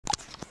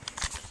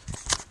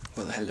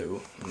Well,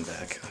 hello, I'm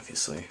back,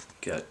 obviously.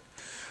 Got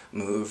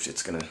moved.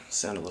 It's gonna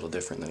sound a little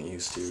different than it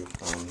used to.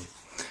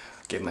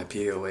 Gave my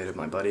PO away to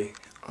my buddy.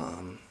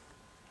 I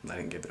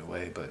didn't give it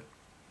away, but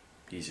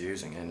he's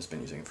using it and has been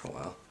using it for a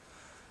while.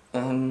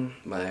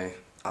 My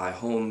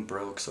iHome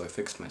broke, so I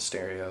fixed my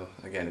stereo.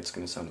 Again, it's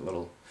gonna sound a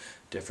little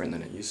different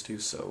than it used to,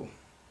 so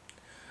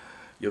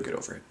you'll get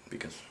over it,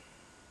 because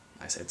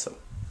I said so.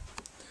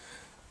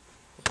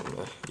 I'm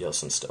gonna yell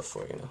some stuff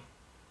for you now.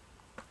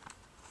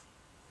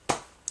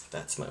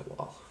 That's my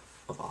wall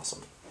of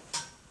awesome.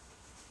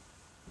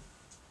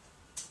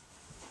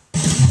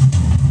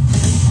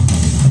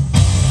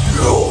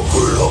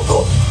 Open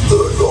up the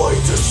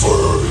night is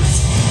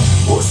first.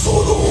 I saw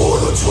the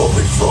water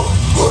dropping from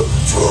the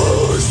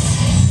turret.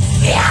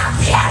 The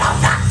appeal of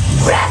the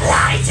red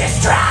light is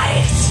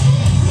bright.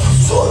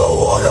 Saw the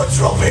water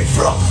dropping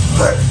from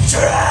the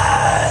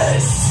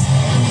turret.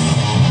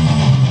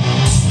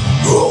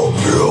 Your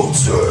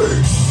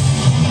beauty.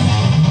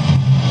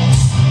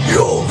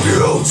 Your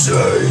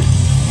beauty.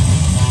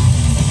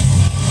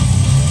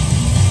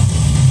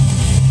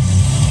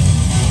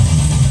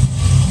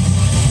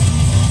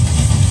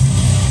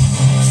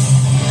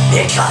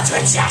 The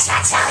contradiction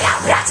to your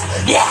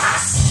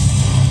bitterness.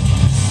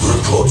 The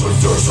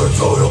contradiction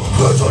to your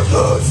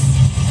bitterness.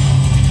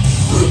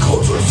 The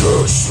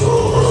contradiction.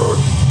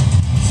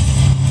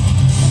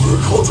 The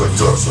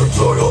contradiction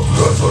to your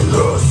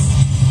bitterness.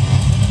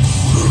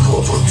 The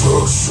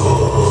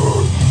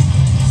contradiction.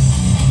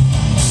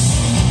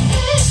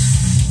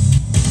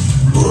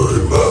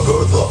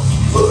 Remember the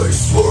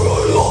place where I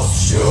lost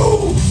you.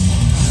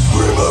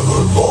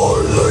 Remember my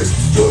legs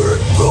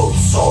during the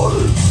sun.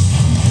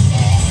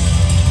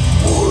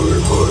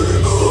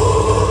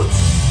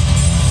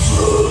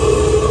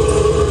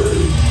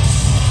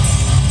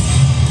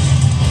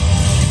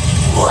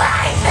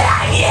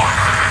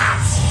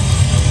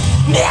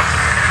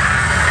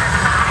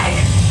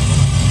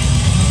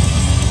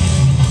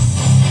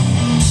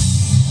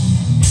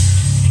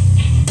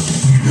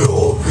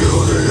 Your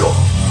beauty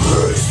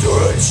is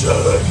your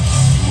angelic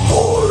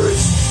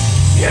voice.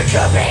 You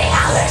could be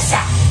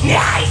hallucinated.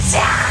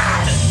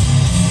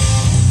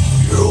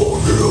 Your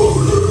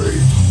beauty,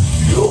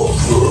 your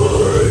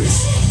grace,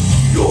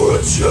 your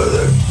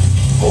angelic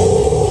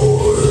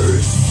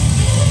voice.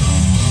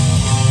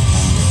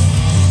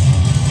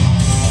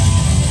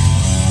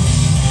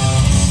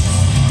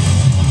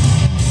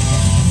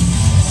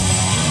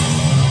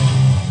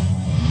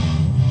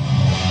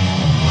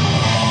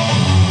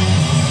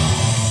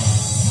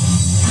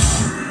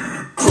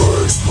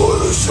 Grace by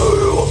the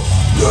shadow,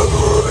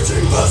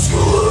 never-ending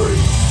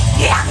masquerade.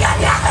 Yeah, you're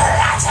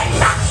never-ending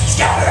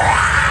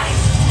masquerade.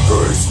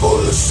 Grace by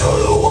the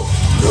shadow,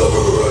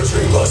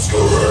 never-ending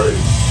masquerade.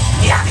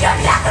 Yep, you're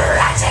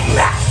never-ending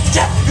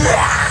masquerade.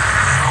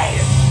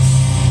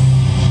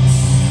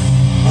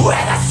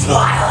 With a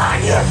smile on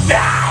your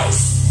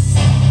face.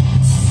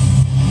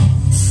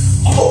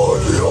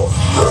 On your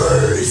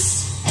face.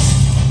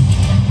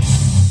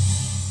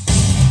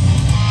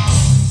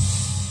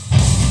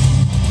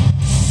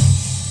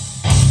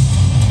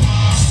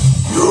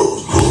 You're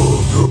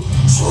going to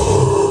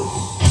turn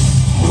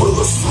with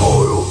a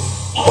smile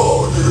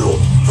on your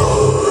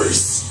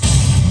face.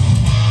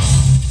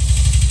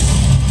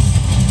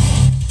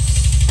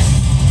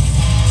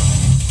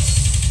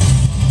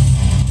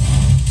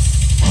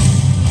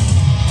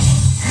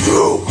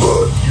 You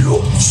had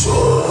your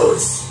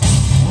chance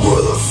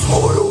with a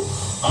smile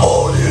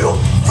on your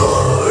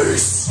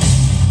face.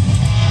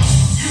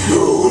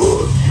 You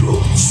had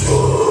your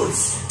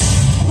chance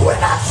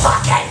with a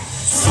fucking